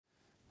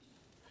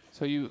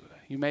So you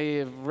may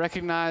have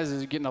recognized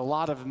as getting a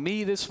lot of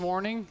me this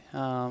morning.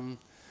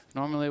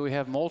 Normally we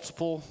have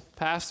multiple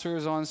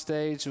pastors on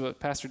stage, but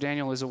Pastor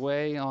Daniel is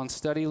away on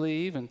study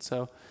leave, and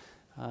so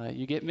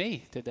you get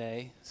me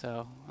today.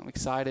 So I'm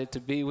excited to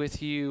be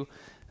with you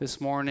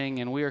this morning,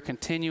 and we are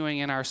continuing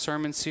in our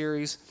sermon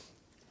series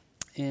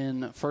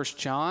in 1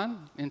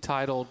 John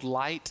entitled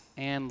Light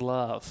and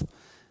Love.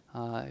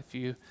 If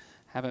you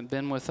haven't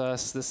been with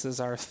us, this is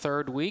our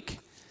third week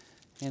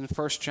in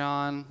 1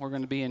 John. We're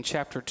going to be in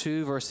chapter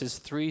 2, verses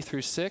 3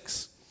 through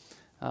 6.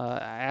 I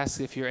ask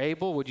if you're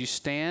able, would you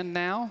stand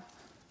now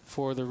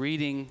for the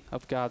reading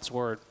of God's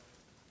Word?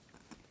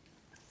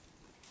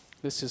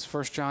 This is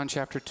 1 John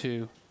chapter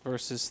 2,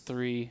 verses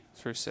 3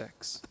 through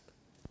 6.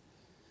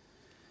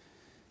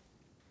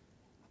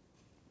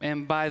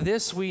 And by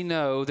this we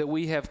know that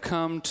we have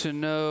come to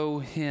know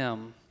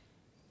Him,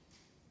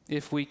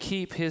 if we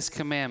keep His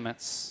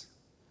commandments.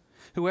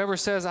 Whoever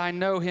says, I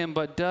know Him,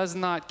 but does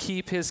not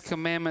keep His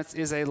commandments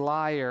is a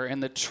liar,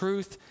 and the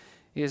truth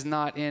is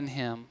not in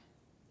him.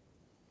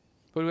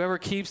 But whoever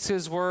keeps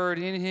His word,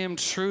 in him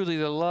truly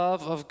the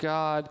love of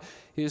God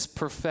is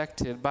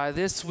perfected. By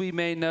this we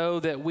may know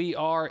that we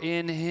are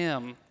in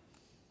Him.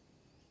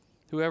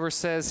 Whoever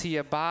says he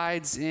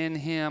abides in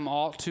Him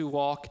ought to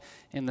walk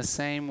in the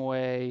same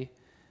way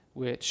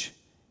which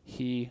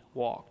He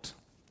walked.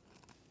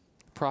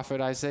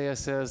 Prophet Isaiah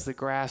says, the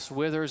grass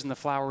withers and the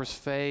flowers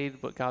fade,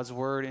 but God's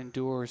word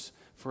endures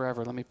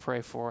forever. Let me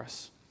pray for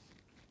us.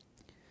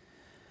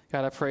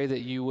 God, I pray that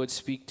you would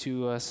speak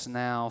to us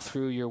now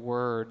through your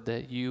word,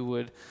 that you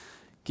would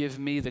give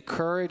me the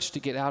courage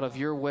to get out of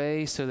your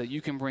way so that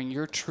you can bring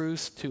your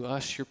truth to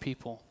us, your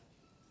people.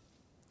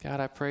 God,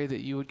 I pray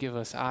that you would give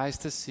us eyes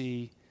to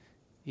see,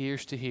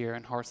 ears to hear,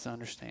 and hearts to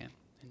understand.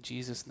 In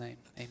Jesus' name,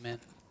 amen.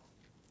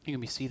 You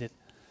can be seated.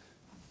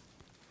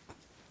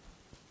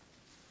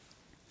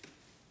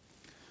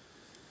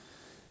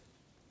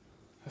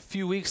 A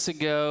few weeks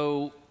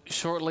ago,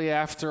 shortly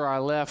after I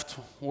left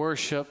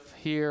worship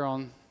here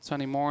on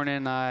Sunday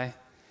morning, I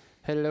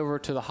headed over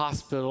to the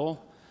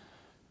hospital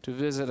to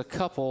visit a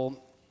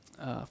couple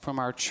from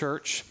our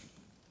church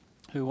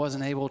who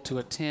wasn't able to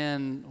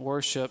attend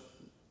worship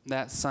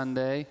that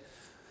Sunday.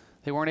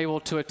 They weren't able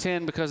to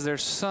attend because their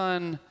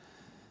son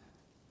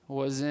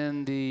was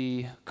in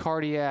the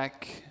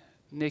cardiac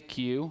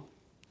NICU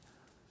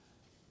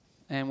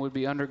and would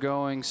be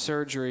undergoing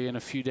surgery in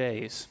a few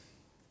days.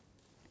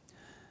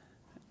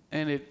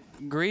 And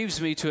it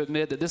grieves me to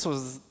admit that this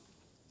was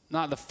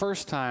not the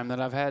first time that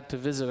I've had to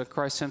visit a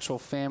Christ Central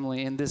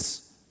family in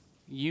this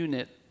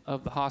unit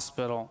of the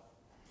hospital.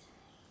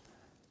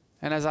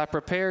 And as I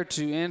prepared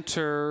to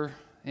enter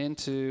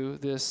into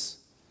this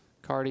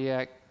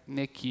cardiac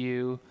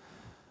NICU,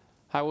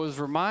 I was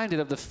reminded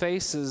of the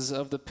faces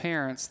of the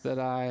parents that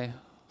I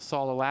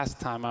saw the last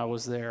time I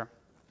was there,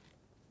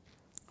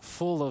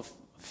 full of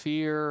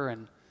fear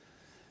and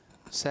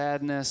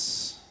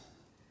sadness,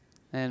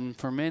 and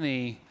for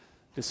many,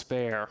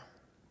 despair.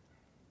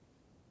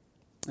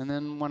 And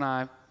then when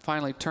I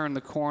finally turned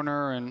the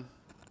corner and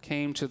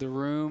came to the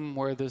room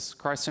where this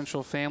Christ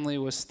Central family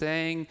was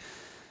staying,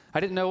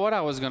 I didn't know what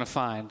I was going to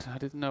find. I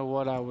didn't know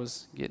what I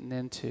was getting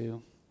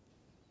into.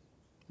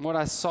 What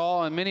I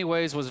saw in many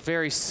ways was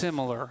very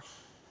similar.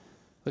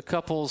 The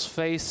couple's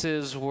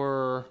faces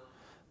were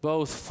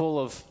both full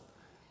of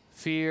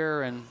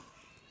fear and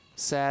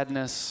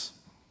sadness,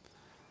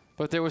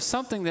 but there was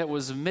something that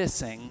was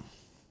missing.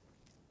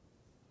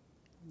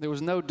 There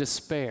was no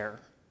despair.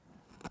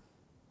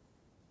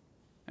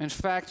 In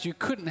fact, you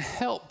couldn't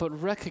help but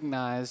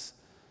recognize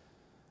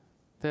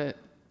that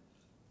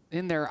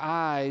in their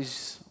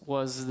eyes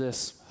was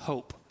this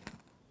hope.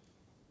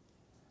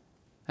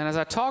 And as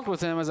I talked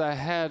with them, as I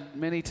had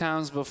many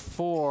times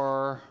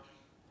before,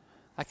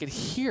 I could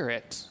hear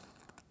it.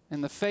 In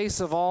the face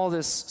of all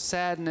this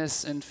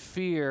sadness and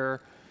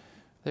fear,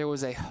 there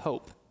was a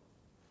hope.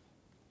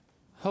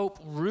 Hope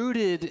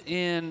rooted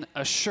in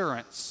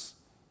assurance.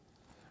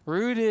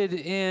 Rooted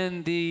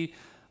in the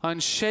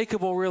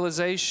unshakable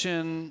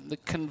realization, the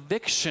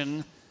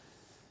conviction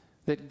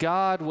that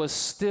God was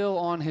still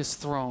on His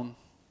throne.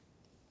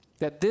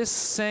 That this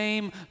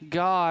same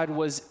God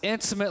was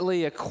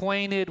intimately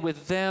acquainted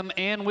with them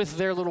and with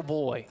their little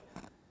boy.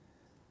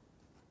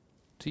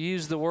 To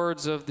use the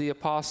words of the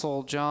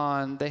Apostle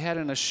John, they had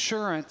an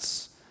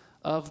assurance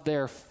of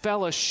their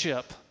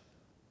fellowship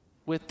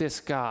with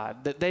this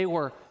God, that they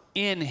were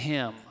in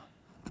Him.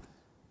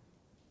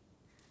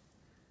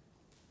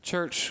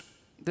 Church,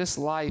 this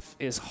life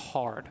is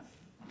hard.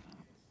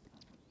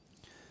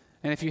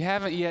 And if you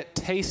haven't yet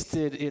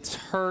tasted its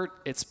hurt,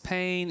 its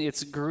pain,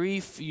 its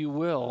grief, you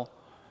will.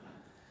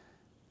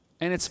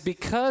 And it's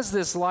because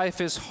this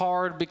life is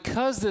hard,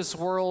 because this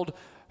world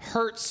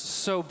hurts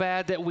so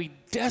bad that we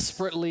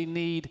desperately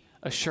need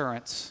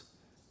assurance.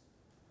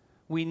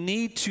 We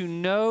need to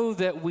know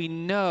that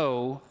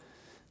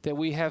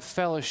we have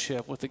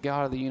fellowship with the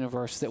God of the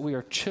universe, that we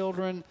are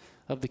children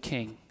of the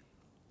King.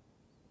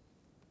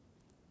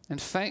 And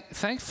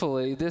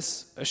thankfully,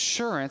 this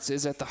assurance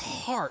is at the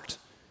heart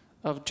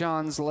of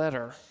John's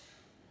letter.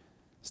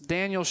 As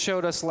Daniel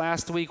showed us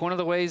last week, one of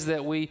the ways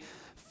that we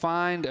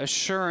find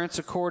assurance,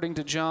 according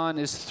to John,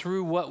 is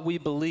through what we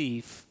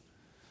believe.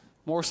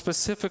 More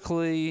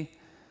specifically,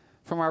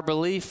 from our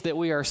belief that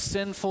we are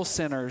sinful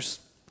sinners,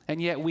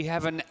 and yet we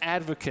have an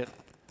advocate.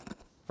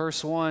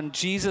 Verse 1,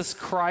 Jesus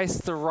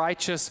Christ the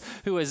righteous,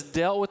 who has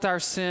dealt with our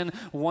sin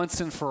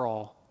once and for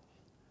all.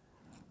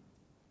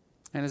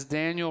 And as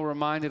Daniel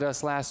reminded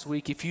us last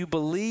week, if you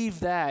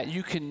believe that,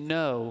 you can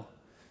know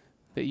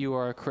that you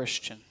are a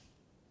Christian.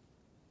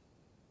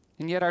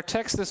 And yet our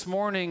text this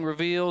morning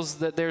reveals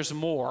that there's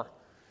more.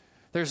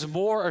 There's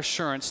more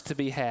assurance to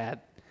be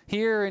had.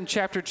 Here in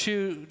chapter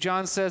 2,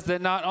 John says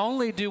that not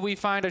only do we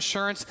find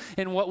assurance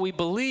in what we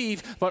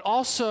believe, but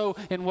also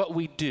in what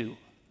we do.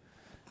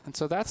 And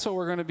so that's what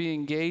we're going to be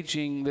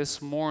engaging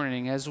this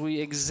morning. As we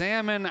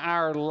examine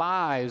our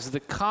lives, the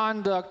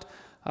conduct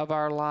of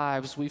our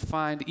lives, we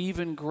find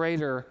even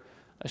greater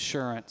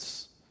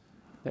assurance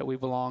that we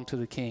belong to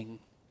the King.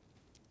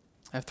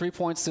 I have 3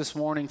 points this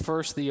morning.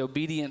 First, the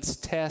obedience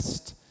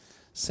test.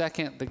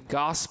 Second, the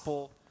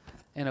gospel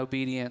and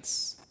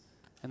obedience.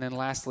 And then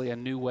lastly, a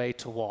new way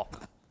to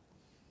walk.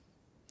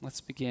 Let's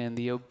begin.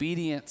 The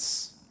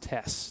obedience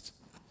test.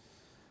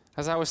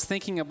 As I was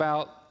thinking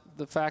about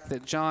the fact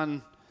that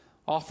John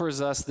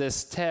offers us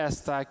this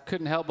test, I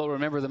couldn't help but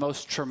remember the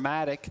most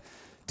traumatic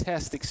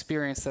test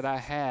experience that I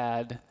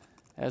had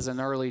as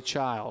an early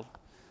child.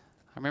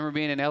 I remember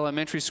being in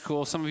elementary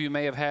school. Some of you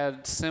may have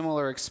had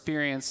similar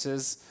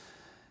experiences.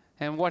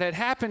 And what had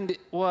happened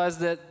was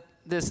that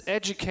this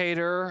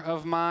educator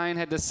of mine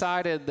had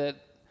decided that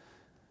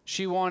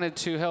she wanted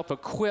to help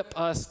equip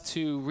us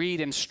to read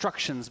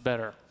instructions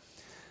better.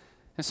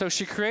 And so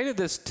she created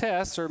this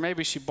test, or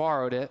maybe she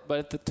borrowed it, but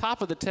at the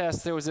top of the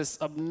test there was this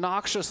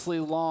obnoxiously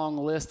long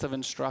list of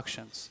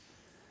instructions.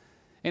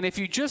 And if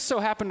you just so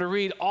happened to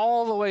read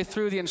all the way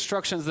through the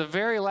instructions, the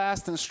very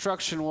last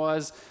instruction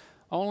was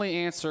only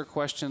answer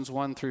questions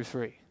 1 through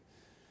 3.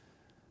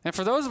 And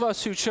for those of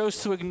us who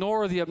chose to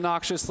ignore the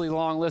obnoxiously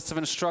long list of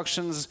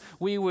instructions,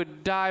 we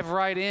would dive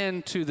right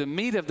into the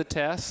meat of the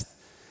test.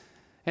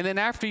 And then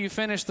after you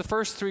finished the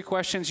first 3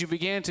 questions, you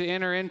began to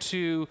enter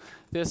into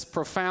this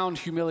profound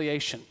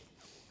humiliation.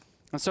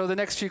 And so the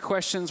next few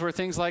questions were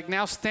things like,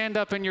 now stand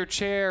up in your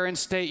chair and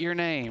state your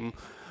name,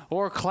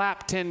 or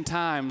clap 10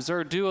 times,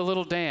 or do a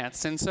little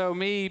dance. And so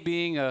me,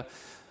 being a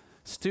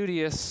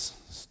studious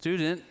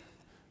student,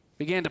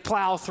 began to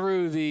plow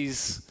through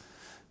these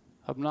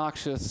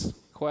obnoxious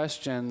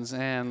questions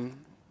and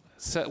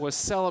was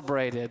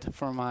celebrated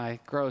for my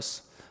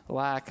gross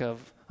lack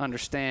of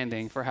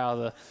understanding for how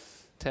the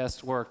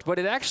test worked. But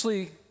it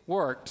actually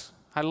worked.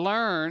 I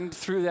learned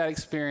through that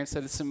experience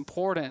that it's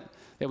important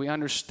that we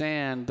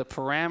understand the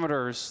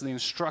parameters, the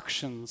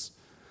instructions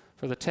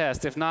for the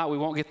test. If not, we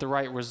won't get the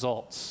right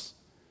results.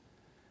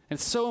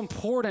 It's so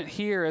important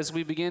here as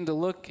we begin to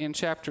look in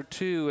chapter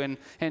 2,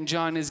 and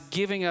John is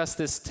giving us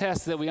this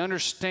test that we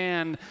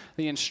understand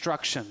the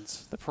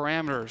instructions, the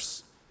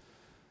parameters.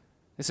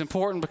 It's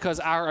important because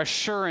our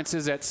assurance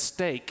is at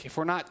stake. If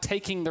we're not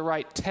taking the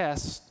right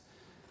test,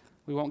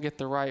 we won't get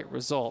the right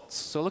results.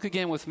 So look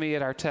again with me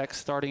at our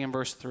text starting in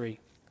verse 3.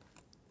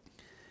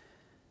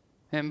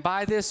 And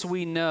by this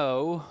we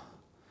know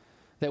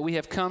that we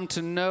have come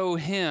to know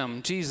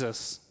him,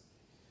 Jesus,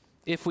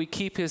 if we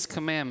keep his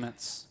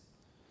commandments.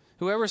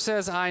 Whoever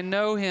says, I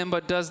know him,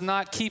 but does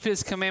not keep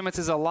his commandments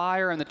is a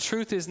liar, and the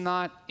truth is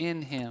not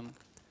in him.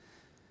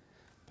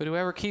 But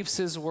whoever keeps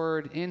his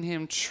word, in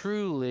him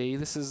truly,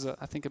 this is,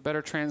 I think, a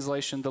better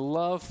translation, the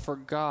love for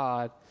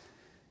God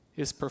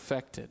is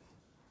perfected.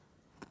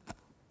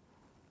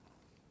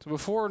 So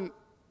before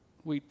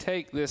we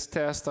take this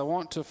test, I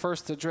want to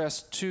first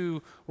address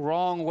 2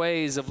 wrong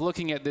ways of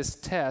looking at this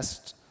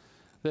test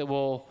that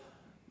will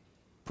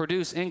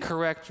produce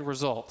incorrect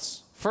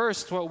results.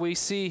 First, what we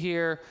see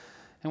here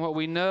and what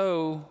we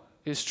know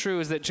is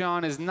true is that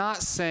John is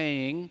not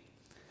saying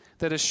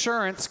that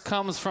assurance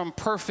comes from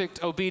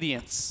perfect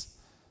obedience.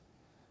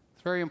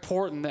 It's very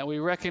important that we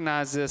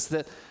recognize this,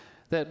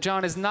 that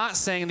John is not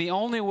saying the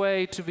only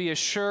way to be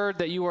assured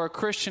that you are a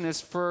Christian is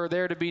for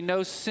there to be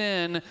no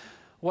sin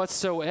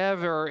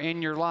whatsoever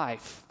in your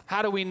life.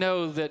 How do we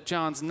know that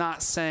John's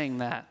not saying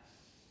that?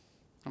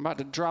 I'm about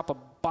to drop a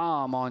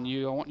bomb on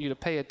you. I want you to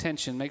pay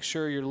attention. Make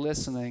sure you're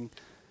listening.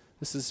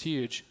 This is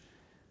huge.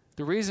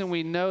 The reason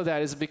we know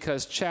that is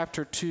because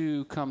chapter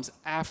 2 comes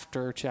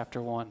after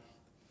chapter 1.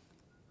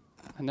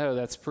 I know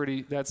that's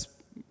pretty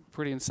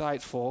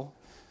insightful.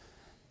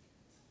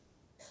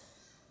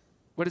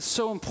 But it's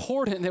so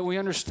important that we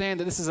understand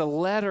that this is a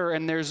letter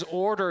and there's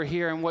order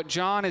here, and what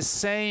John is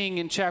saying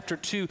in chapter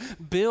 2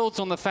 builds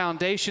on the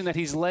foundation that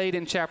he's laid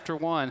in chapter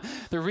 1.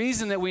 The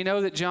reason that we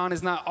know that John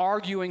is not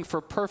arguing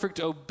for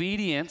perfect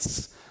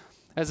obedience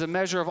as a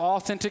measure of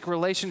authentic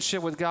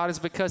relationship with God is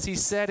because he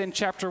said in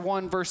chapter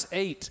 1, verse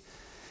 8,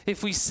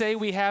 if we say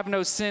we have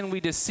no sin, we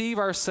deceive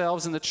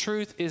ourselves and the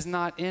truth is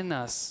not in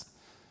us.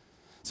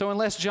 So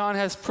unless John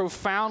has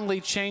profoundly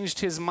changed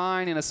his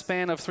mind in a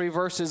span of 3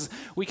 verses,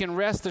 we can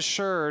rest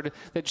assured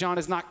that John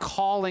is not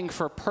calling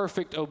for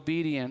perfect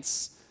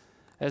obedience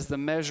as the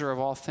measure of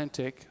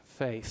authentic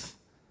faith.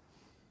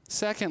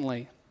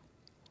 Secondly,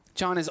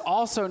 John is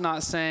also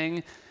not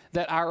saying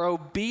that our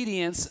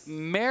obedience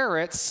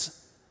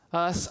merits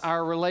us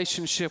our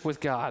relationship with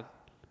God.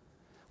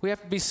 We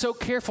have to be so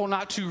careful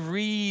not to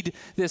read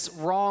this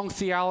wrong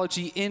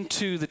theology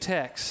into the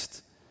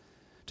text.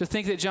 To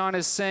think that John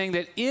is saying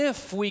that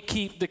if we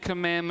keep the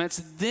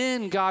commandments,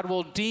 then God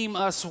will deem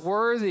us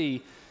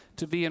worthy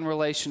to be in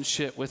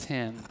relationship with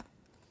him.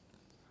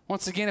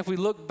 Once again, if we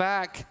look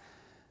back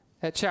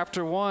at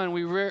chapter 1,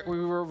 we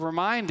were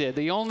reminded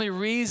the only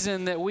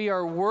reason that we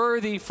are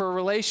worthy for a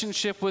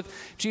relationship with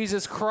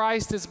Jesus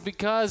Christ is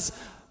because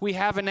we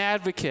have an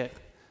advocate,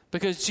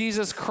 because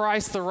Jesus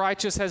Christ the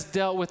righteous has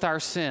dealt with our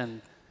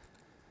sin.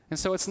 And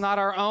so it's not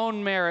our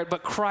own merit,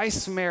 but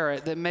Christ's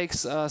merit that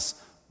makes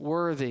us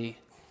worthy.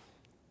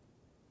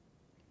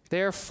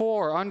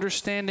 Therefore,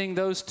 understanding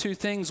those two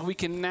things, we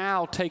can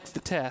now take the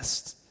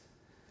test.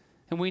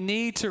 And we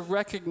need to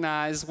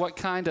recognize what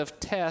kind of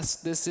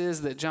test this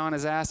is that John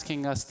is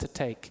asking us to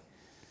take.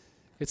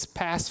 It's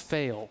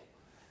pass-fail.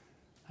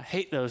 I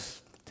hate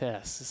those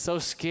tests. It's so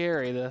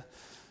scary.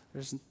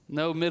 There's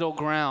no middle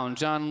ground.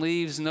 John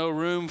leaves no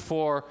room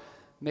for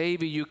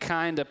maybe you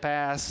kind of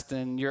passed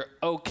and you're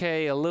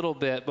okay a little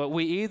bit, but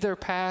we either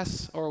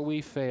pass or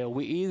we fail.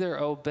 We either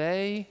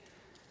obey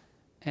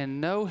and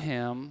know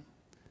him,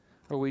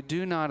 or we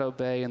do not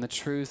obey and the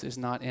truth is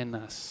not in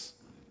us.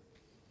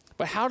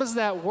 But how does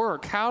that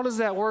work? How does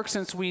that work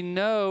since we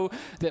know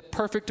that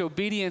perfect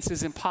obedience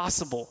is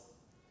impossible?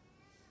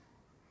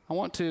 I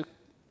want to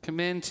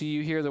commend to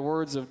you here the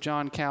words of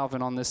John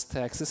Calvin on this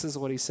text. This is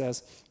what he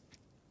says.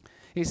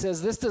 He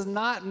says, this does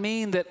not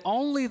mean that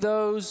only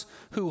those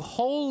who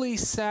wholly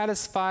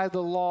satisfy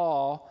the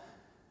law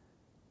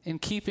in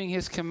keeping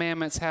his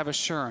commandments have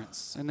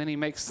assurance. And then he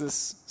makes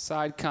this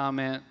side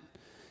comment,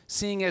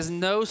 seeing as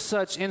no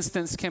such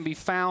instance can be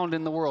found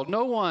in the world.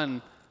 No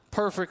one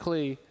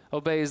perfectly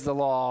obeys the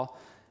law.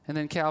 And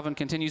then Calvin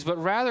continues, but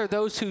rather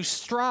those who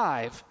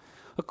strive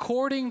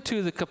according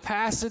to the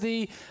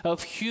capacity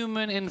of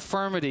human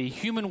infirmity,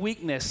 human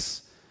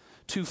weakness,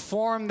 to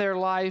form their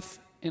life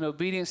in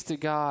obedience to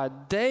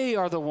God, they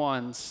are the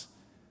ones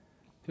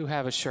who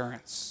have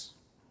assurance.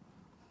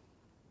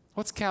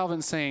 What's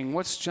Calvin saying?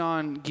 What's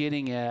John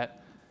getting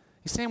at?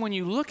 He's saying when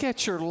you look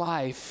at your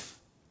life,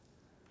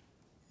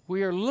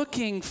 we are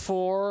looking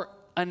for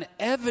an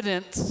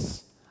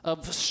evidence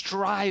of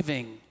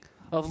striving,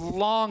 of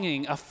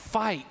longing, a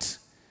fight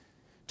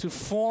to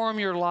form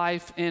your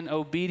life in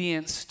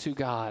obedience to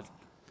God.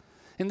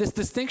 And this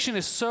distinction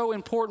is so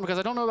important because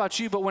I don't know about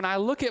you, but when I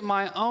look at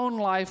my own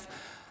life,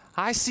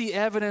 I see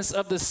evidence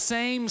of the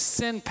same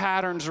sin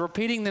patterns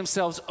repeating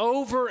themselves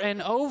over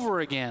and over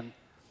again.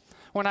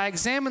 When I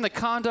examine the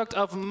conduct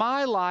of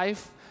my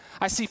life,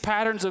 I see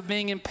patterns of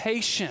being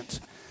impatient,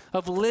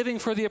 of living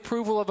for the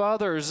approval of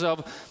others,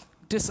 of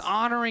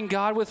dishonoring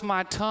God with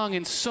my tongue,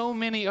 and so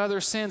many other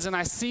sins. And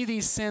I see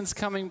these sins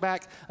coming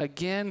back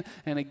again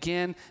and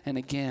again and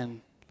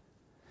again.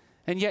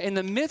 And yet in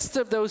the midst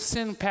of those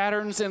sin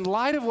patterns, in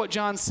light of what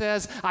John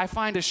says, I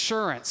find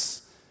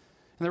assurance.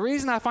 And the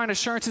reason I find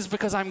assurance is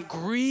because I'm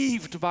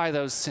grieved by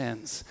those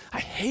sins.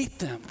 I hate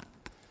them.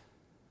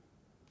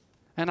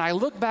 And I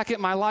look back at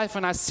my life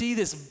and I see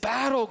this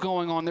battle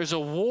going on. There's a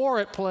war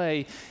at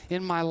play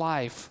in my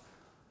life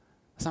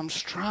as I'm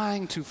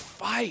trying to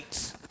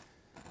fight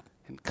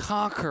and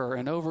conquer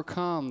and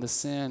overcome the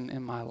sin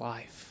in my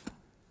life.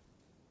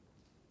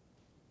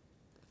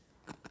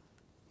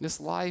 This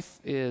life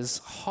is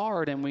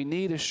hard and we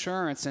need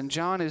assurance. And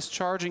John is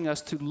charging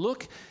us to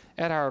look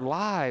at our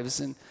lives.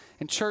 And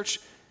church,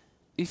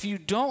 if you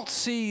don't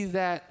see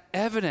that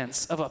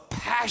evidence of a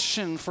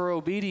passion for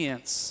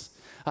obedience,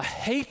 a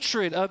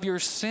hatred of your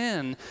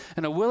sin,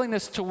 and a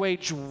willingness to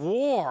wage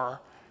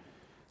war,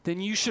 then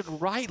you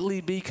should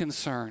rightly be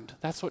concerned.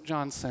 That's what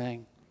John's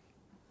saying.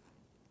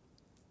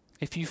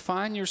 If you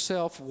find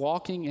yourself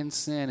walking in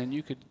sin and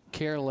you could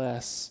care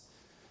less,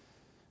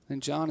 then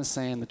John is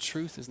saying the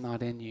truth is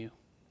not in you.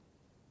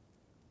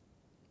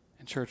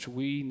 And church,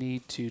 we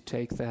need to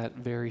take that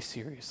very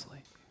seriously.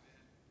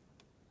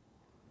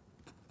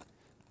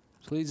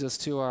 Which leads us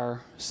to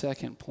our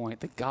second point,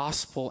 the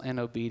gospel and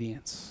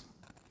obedience.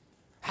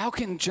 How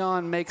can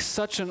John make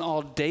such an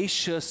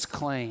audacious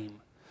claim?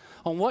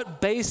 On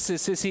what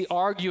basis is he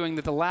arguing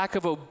that the lack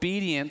of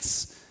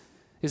obedience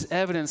is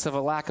evidence of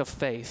a lack of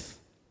faith?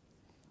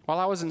 While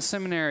I was in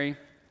seminary,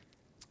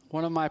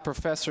 one of my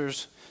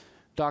professors,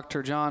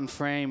 Dr. John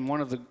Frame,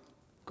 one of the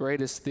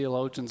greatest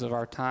theologians of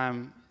our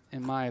time,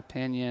 in my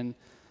opinion,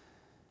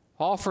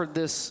 offered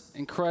this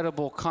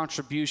incredible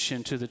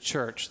contribution to the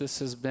church. This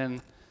has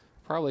been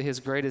probably his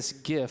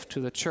greatest gift to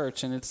the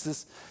church, and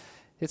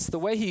it's the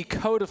way he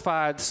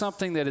codified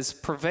something that is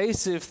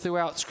pervasive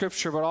throughout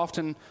Scripture, but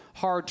often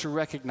hard to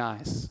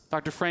recognize.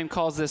 Dr. Frame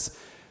calls this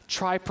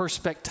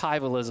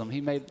triperspectivalism.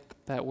 He made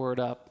that word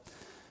up.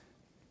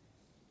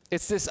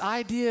 It's this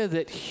idea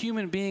that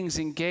human beings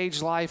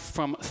engage life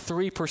from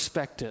three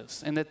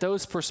perspectives, and that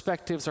those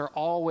perspectives are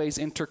always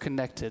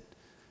interconnected.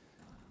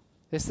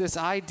 It's this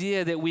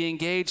idea that we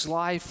engage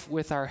life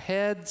with our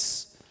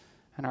heads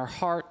and our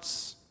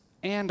hearts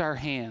and our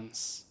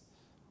hands.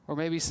 Or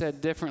maybe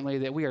said differently,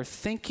 that we are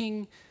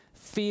thinking,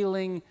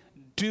 feeling,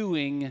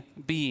 doing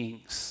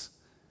beings.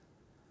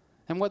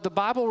 And what the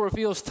Bible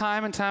reveals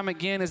time and time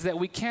again is that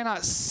we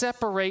cannot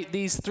separate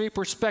these three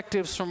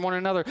perspectives from one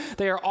another.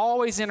 They are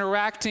always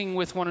interacting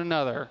with one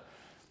another.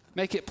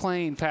 Make it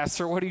plain,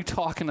 Pastor. What are you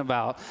talking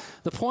about?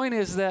 The point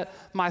is that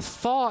my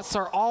thoughts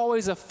are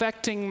always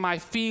affecting my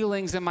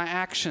feelings and my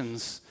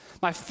actions.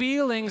 My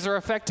feelings are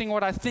affecting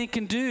what I think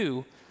and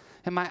do,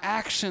 and my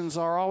actions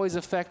are always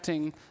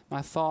affecting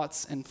my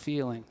thoughts and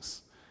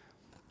feelings.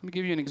 Let me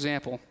give you an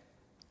example.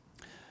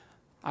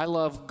 I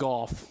love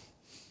golf.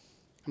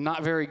 I'm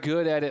not very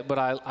good at it, but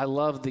I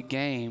love the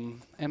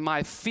game. And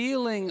my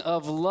feeling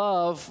of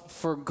love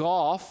for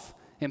golf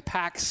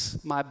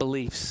impacts my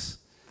beliefs.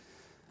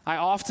 I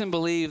often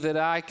believe that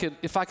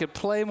if I could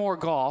play more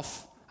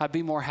golf, I'd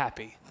be more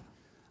happy.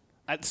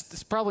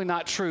 It's probably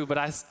not true, but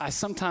I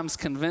sometimes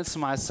convince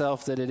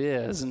myself that it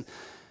is. And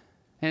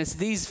it's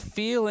these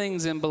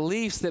feelings and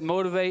beliefs that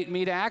motivate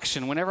me to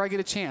action. Whenever I get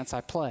a chance,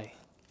 I play.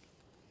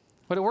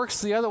 But it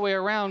works the other way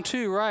around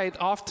too, right?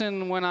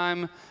 Often when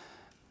I'm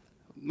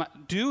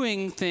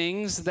doing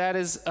things, that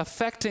is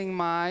affecting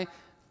my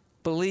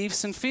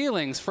beliefs and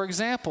feelings. For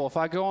example, if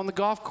I go on the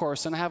golf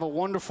course and I have a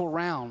wonderful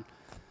round,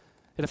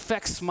 it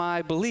affects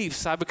my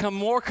beliefs. I become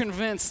more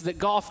convinced that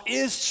golf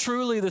is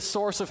truly the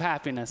source of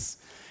happiness.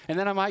 And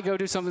then I might go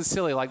do something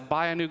silly, like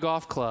buy a new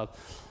golf club.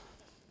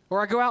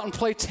 Or I go out and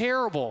play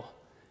terrible,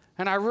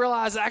 and I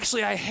realize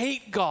actually I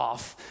hate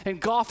golf, and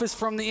golf is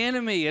from the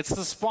enemy. It's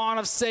the spawn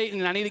of Satan,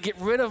 and I need to get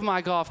rid of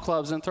my golf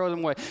clubs and throw them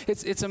away.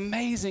 It's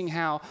amazing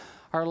how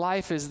our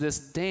life is this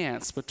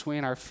dance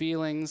between our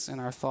feelings and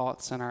our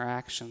thoughts and our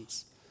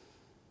actions.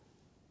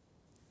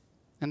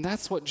 And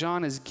that's what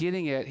John is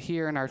getting at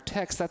here in our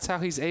text. That's how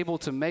he's able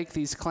to make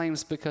these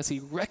claims, because he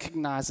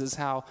recognizes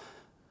how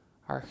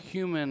our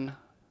human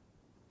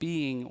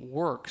being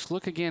works.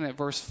 Look again at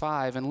verse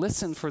 5 and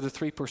listen for the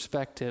three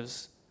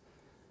perspectives.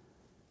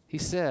 He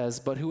says,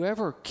 "But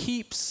whoever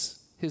keeps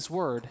his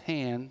word,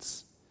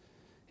 hands,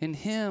 in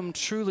him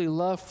truly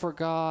love for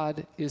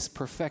God is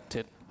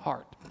perfected,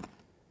 heart.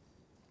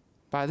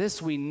 By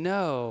this we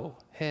know,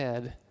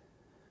 head,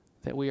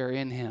 that we are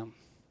in him."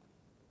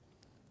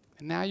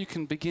 And now you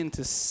can begin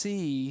to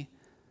see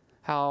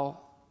how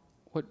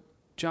what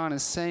John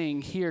is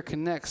saying here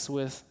connects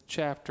with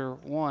chapter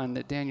 1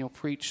 that Daniel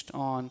preached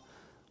on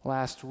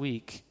last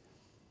week.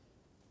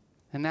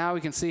 And now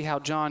we can see how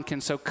John can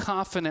so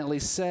confidently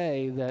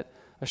say that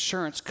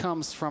assurance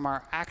comes from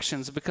our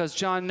actions, because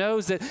John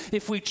knows that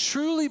if we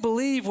truly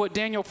believe what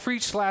Daniel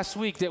preached last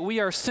week, that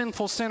we are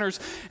sinful sinners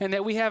and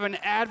that we have an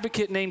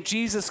advocate named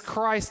Jesus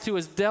Christ who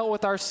has dealt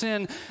with our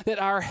sin, that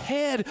our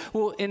head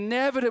will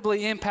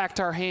inevitably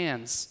impact our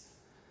hands.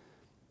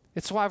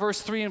 It's why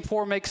verse 3 and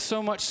 4 makes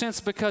so much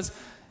sense, because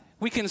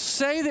we can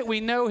say that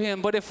we know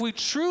him, but if we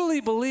truly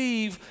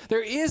believe,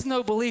 there is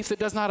no belief that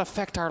does not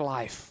affect our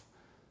life.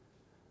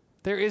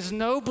 There is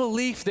no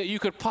belief that you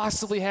could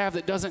possibly have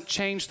that doesn't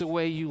change the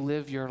way you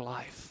live your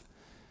life.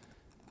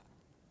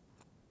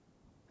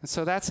 And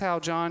so that's how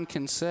John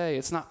can say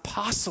it's not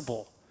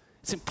possible.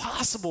 It's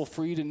impossible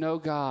for you to know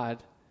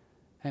God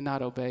and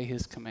not obey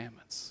his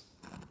commandments.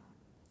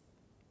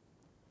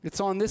 It's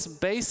on this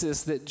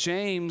basis that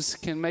James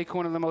can make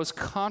one of the most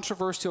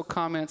controversial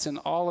comments in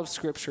all of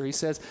Scripture. He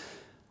says,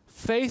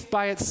 faith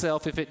by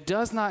itself, if it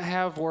does not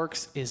have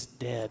works, is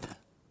dead.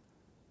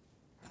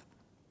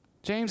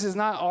 James is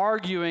not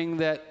arguing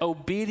that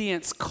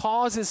obedience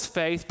causes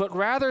faith, but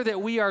rather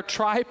that we are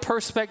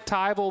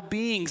tri-perspectival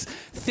beings,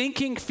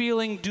 thinking,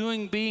 feeling,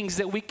 doing beings,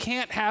 that we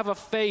can't have a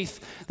faith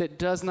that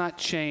does not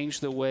change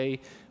the way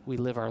we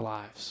live our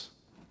lives.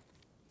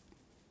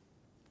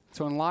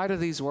 So in light of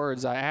these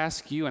words, I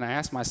ask you and I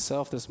ask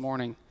myself this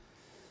morning,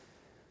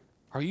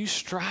 are you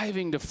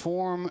striving to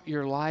form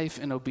your life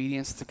in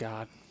obedience to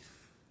God?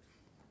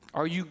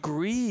 Are you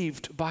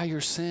grieved by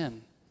your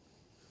sin?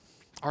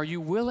 Are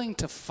you willing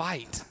to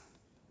fight?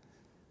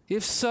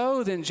 If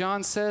so, then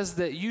John says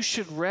that you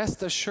should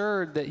rest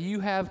assured that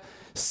you have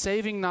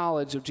saving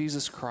knowledge of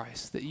Jesus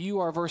Christ, that you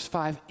are, verse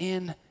 5,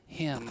 in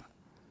him.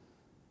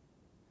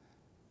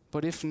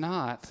 But if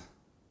not,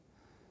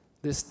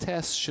 this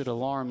test should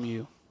alarm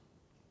you,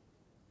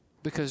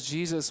 because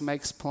Jesus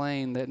makes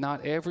plain that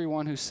not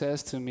everyone who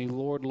says to me,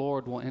 Lord,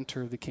 Lord, will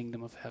enter the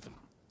kingdom of heaven.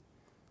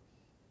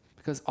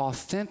 Because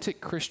authentic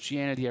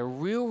Christianity, a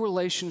real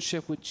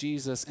relationship with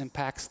Jesus,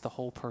 impacts the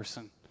whole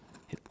person.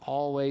 It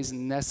always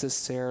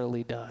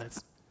necessarily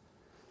does.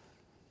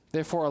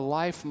 Therefore, a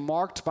life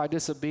marked by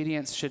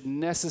disobedience should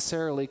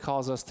necessarily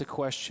cause us to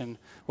question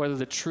whether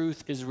the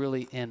truth is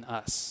really in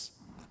us.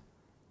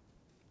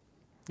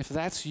 If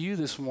that's you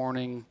this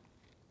morning,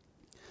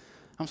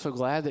 I'm so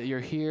glad that you're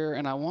here,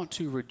 and I want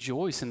to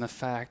rejoice in the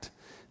fact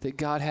that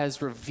God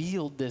has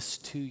revealed this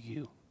to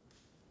you.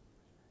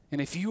 And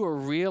if you are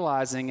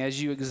realizing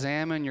as you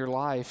examine your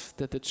life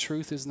that the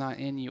truth is not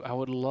in you, I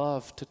would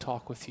love to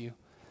talk with you.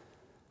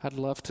 I'd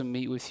love to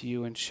meet with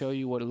you and show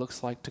you what it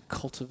looks like to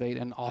cultivate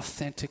an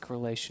authentic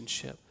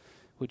relationship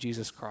with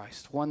Jesus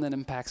Christ, one that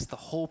impacts the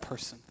whole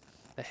person,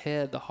 the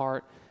head, the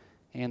heart,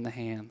 and the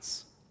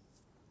hands.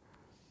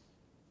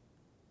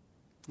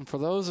 And for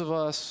those of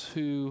us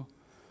who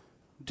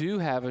do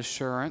have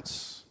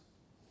assurance,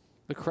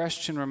 the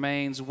question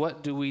remains,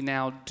 what do we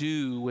now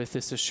do with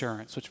this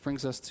assurance? Which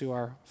brings us to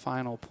our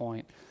final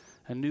point,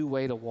 a new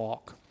way to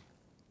walk.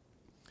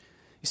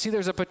 You see,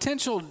 there's a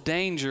potential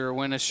danger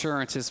when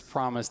assurance is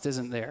promised,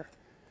 isn't there?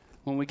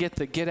 When we get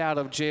the get out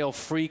of jail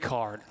free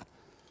card.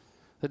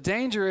 The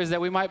danger is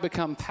that we might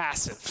become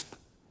passive.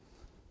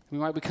 We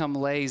might become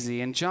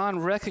lazy. And John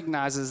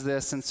recognizes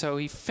this, and so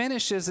he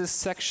finishes this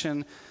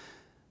section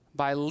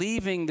by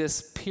leaving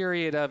this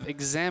period of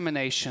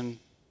examination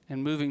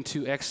and moving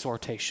to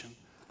exhortation.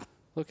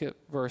 Look at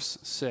verse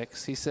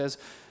 6. He says,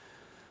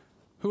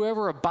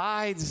 "Whoever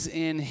abides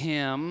in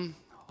him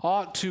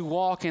ought to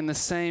walk in the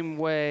same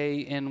way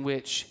in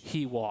which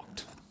he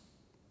walked."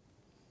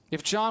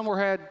 If John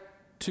had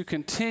to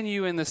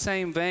continue in the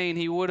same vein,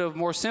 he would have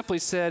more simply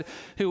said,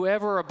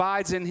 "Whoever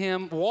abides in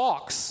him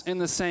walks in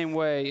the same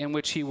way in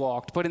which he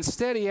walked." But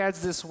instead he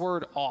adds this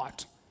word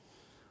ought.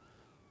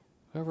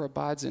 Whoever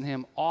abides in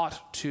him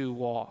ought to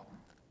walk,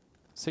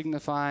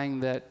 signifying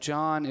that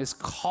John is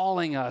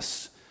calling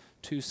us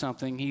to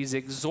something. He's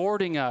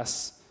exhorting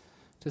us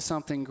to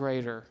something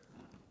greater.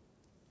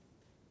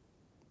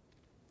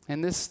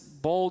 And this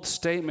bold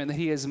statement that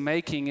he is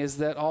making is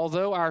that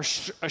although our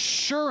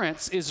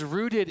assurance is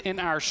rooted in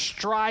our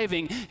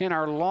striving, in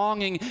our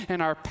longing,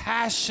 and our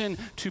passion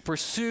to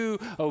pursue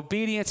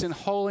obedience and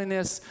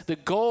holiness, the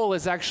goal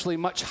is actually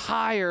much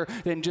higher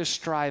than just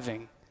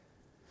striving.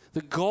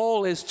 The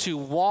goal is to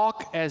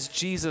walk as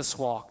Jesus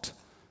walked.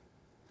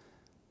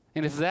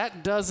 And if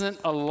that doesn't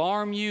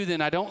alarm you, then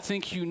I don't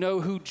think you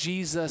know who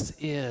Jesus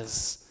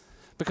is.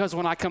 Because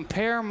when I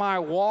compare my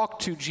walk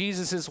to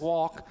Jesus'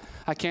 walk,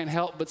 I can't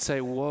help but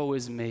say, woe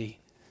is me.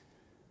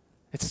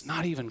 It's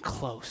not even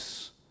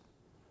close.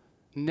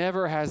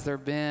 Never has there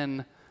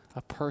been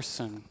a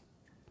person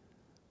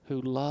who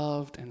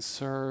loved and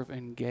served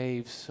and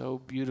gave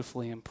so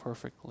beautifully and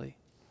perfectly.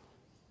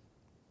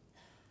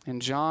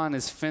 And John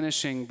is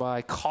finishing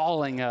by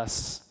calling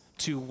us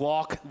to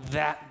walk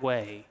that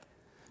way,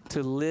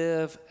 to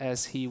live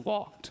as he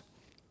walked.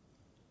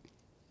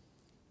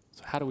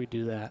 So how do we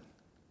do that?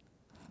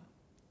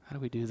 How do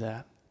we do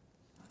that?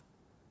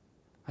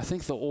 I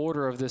think the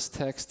order of this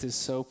text is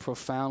so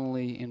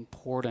profoundly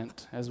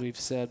important, as we've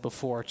said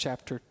before.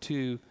 Chapter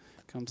 2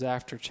 comes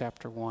after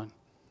chapter 1.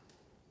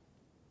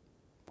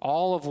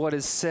 All of what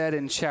is said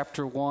in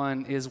chapter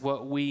 1 is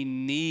what we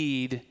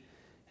need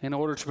in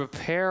order to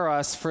prepare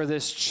us for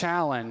this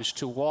challenge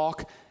to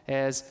walk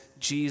as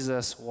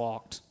Jesus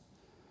walked.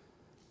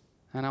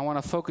 And I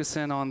want to focus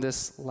in on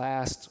this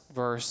last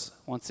verse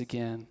once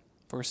again,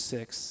 verse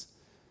 6.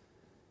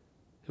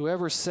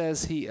 Whoever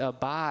says he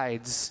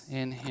abides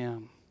in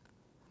him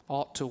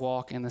ought to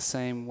walk in the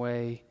same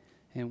way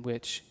in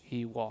which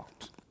he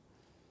walked. It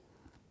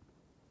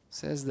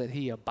says that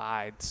he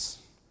abides.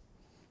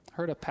 I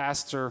heard a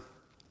pastor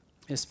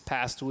this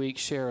past week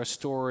share a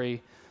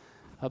story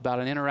about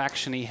an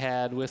interaction he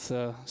had with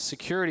a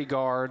security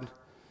guard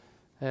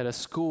at a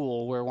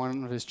school where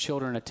one of his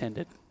children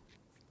attended.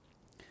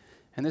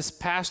 And this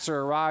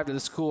pastor arrived at the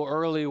school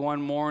early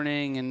one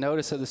morning and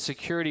noticed that the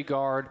security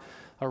guard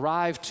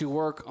arrived to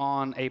work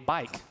on a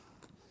bike.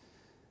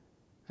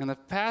 And the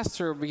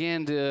pastor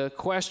began to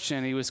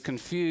question. He was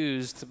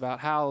confused about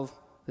how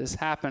this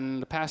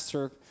happened. The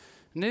pastor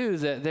knew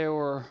that there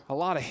were a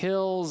lot of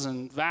hills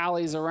and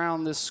valleys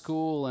around this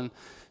school. And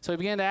so he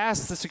began to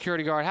ask the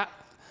security guard,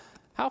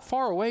 how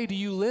far away do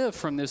you live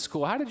from this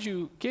school? How did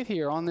you get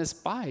here on this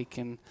bike?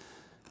 And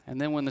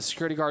then when the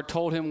security guard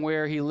told him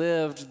where he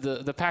lived,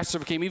 the pastor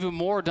became even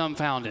more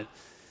dumbfounded,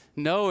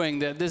 knowing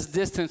that this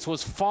distance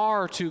was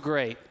far too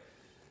great.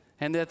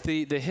 And that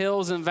the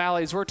hills and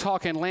valleys, we're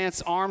talking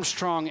Lance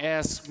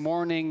Armstrong-esque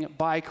morning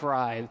bike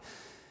ride.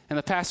 And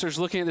the pastor's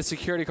looking at the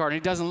security guard,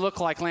 and he doesn't look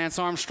like Lance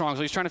Armstrong.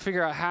 So he's trying to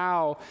figure out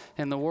how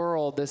in the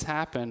world this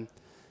happened.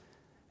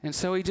 And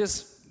so he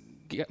just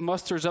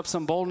musters up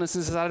some boldness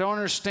and says, I don't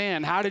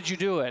understand. How did you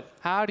do it?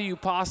 How do you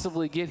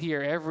possibly get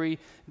here every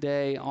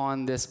day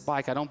on this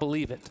bike? I don't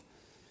believe it.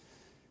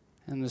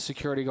 And the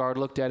security guard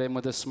looked at him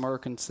with a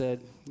smirk and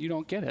said, you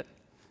don't get it.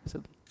 He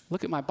said,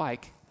 look at my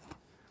bike.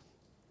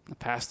 The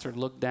pastor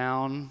looked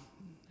down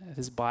at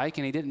his bike,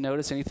 and he didn't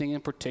notice anything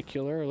in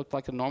particular. It looked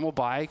like a normal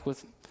bike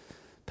with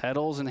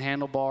pedals and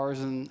handlebars.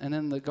 And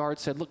then the guard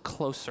said, look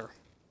closer.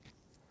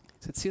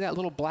 He said, see that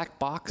little black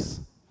box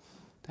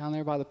down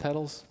there by the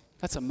pedals?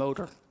 That's a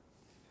motor.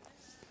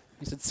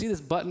 He said, see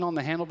this button on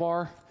the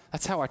handlebar?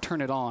 That's how I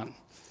turn it on.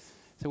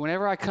 So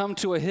whenever I come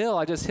to a hill,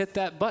 I just hit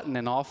that button,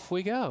 and off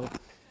we go.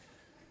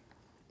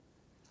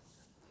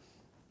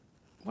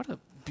 What a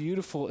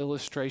beautiful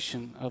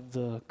illustration of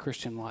the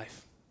Christian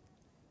life.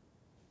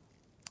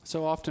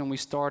 So often we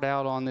start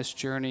out on this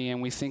journey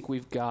and we think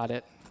we've got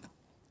it.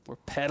 We're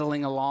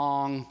pedaling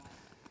along,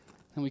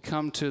 and we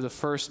come to the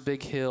first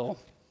big hill,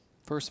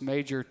 first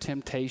major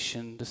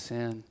temptation to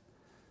sin.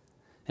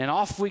 And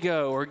off we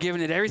go. We're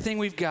giving it everything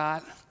we've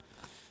got.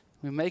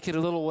 We make it a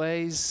little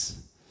ways.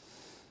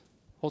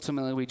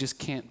 Ultimately, we just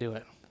can't do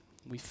it.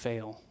 We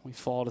fail. We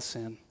fall to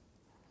sin.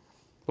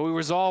 But we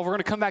resolve, we're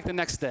going to come back the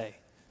next day.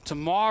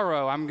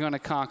 Tomorrow, I'm going to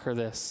conquer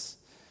this.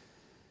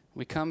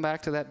 We come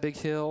back to that big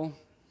hill,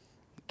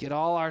 get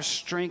all our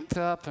strength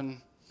up, and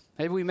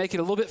maybe we make it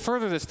a little bit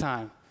further this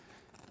time.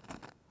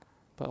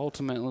 But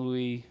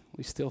ultimately,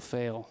 we still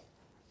fail.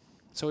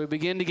 So we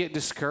begin to get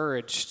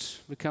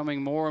discouraged,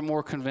 becoming more and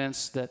more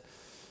convinced that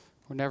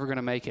we're never going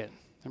to make it.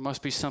 There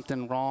must be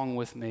something wrong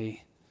with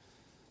me.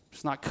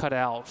 It's not cut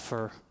out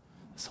for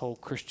this whole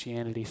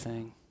Christianity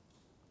thing.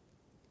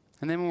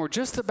 And then when we're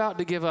just about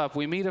to give up,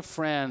 we meet a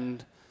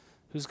friend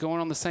who's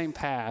going on the same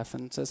path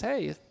and says,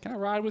 hey, can I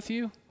ride with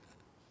you?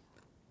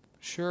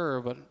 Sure,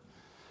 but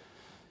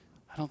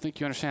I don't think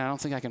you understand. I don't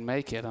think I can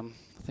make it. I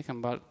think I'm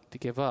about to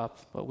give up.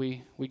 But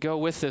we go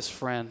with this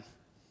friend.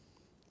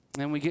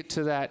 And then we get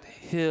to that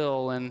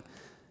hill and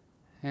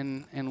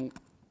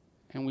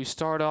we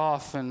start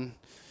off and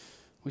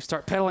we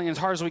start pedaling as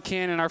hard as we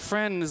can, and our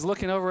friend is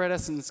looking over at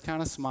us and is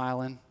kind of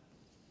smiling,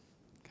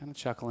 kind of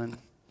chuckling.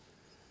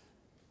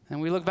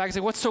 And we look back and say,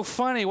 what's so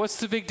funny? What's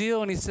the big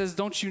deal? And he says,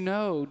 do you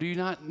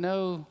not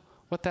know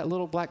what that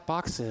little black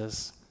box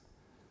is?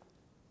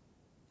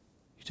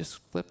 You just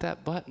flip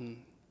that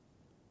button.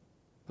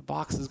 The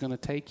box is going to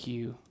take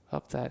you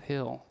up that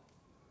hill.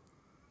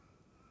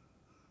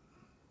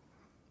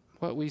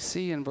 What we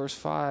see in verse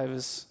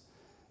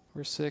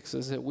 6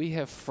 is that we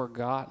have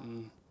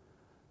forgotten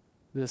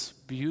this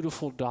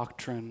beautiful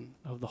doctrine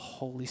of the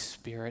Holy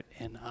Spirit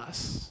in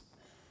us.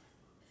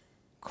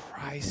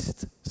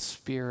 Christ's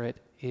Spirit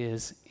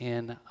is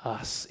in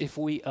us. If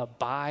we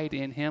abide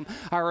in him,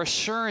 our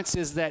assurance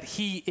is that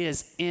he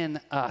is in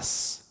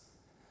us.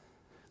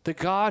 The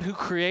God who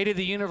created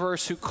the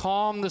universe, who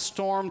calmed the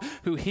storm,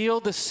 who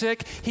healed the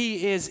sick,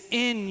 he is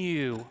in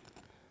you.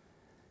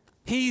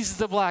 He's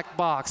the black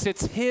box.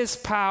 It's his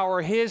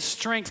power, his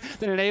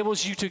strength that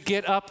enables you to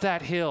get up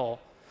that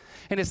hill.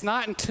 And it's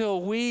not until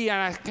and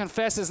I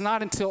confess, it's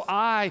not until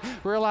I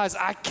realize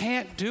I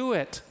can't do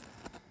it.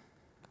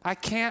 I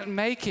can't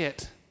make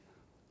it.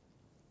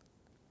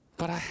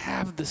 But I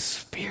have the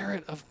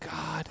Spirit of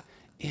God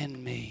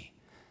in me.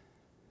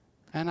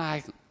 And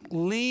I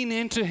lean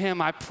into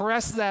him. I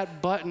press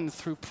that button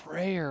through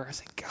prayer. I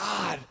say,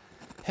 God,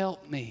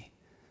 help me.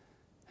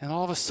 And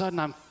all of a sudden,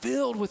 I'm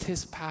filled with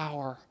his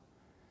power.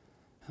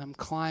 And I'm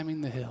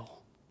climbing the hill.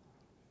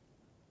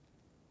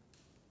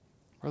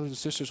 Brothers and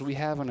sisters, we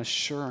have an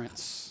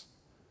assurance.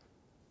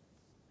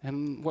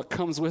 And what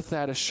comes with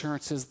that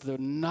assurance is the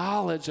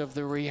knowledge of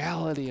the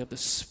reality of the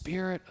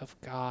Spirit of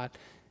God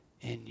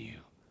in you.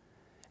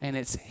 And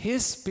it's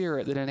his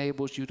Spirit that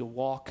enables you to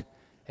walk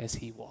as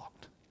he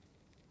walked.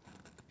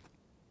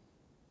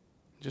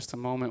 In just a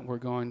moment, we're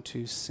going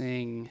to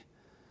sing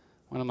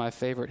one of my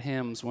favorite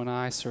hymns, When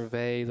I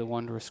Survey the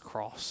Wondrous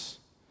Cross.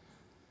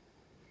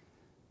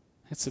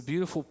 It's a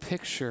beautiful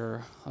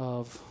picture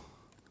of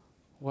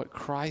what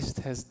Christ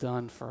has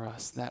done for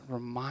us, that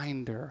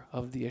reminder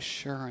of the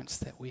assurance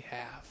that we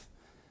have.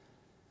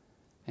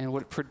 And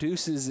what it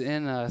produces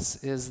in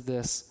us is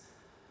this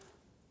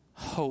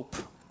hope,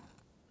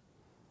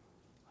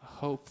 a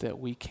hope that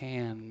we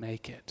can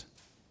make it,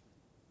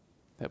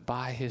 that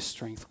by his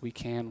strength we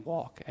can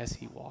walk as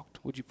he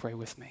walked. Would you pray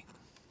with me?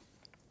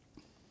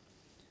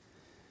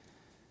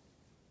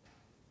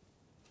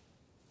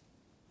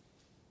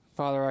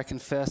 Father, I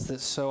confess that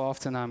so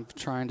often I'm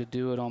trying to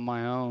do it on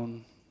my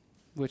own,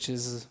 which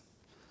is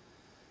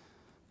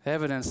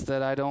evidence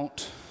that I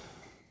don't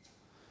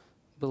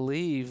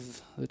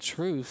believe the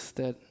truth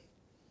that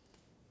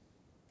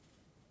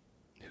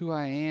who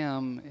I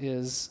am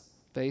is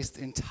based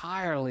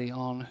entirely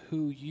on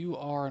who you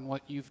are and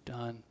what you've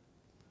done.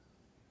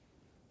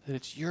 That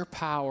it's your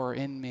power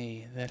in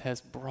me that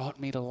has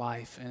brought me to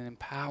life and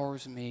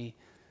empowers me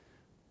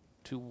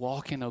to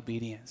walk in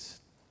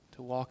obedience,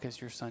 to walk as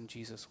your Son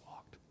Jesus walked.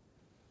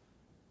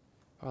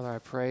 Father, I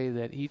pray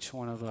that each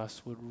one of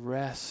us would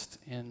rest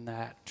in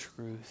that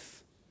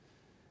truth.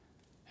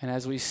 And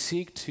as we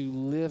seek to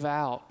live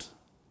out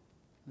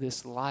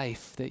this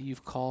life that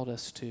you've called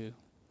us to,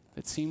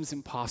 that seems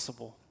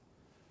impossible,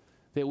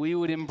 that we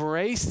would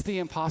embrace the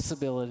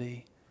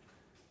impossibility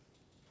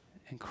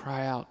and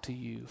cry out to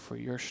you for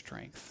your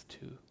strength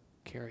to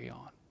carry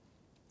on.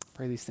 I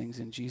pray these things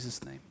in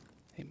Jesus' name.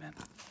 Amen.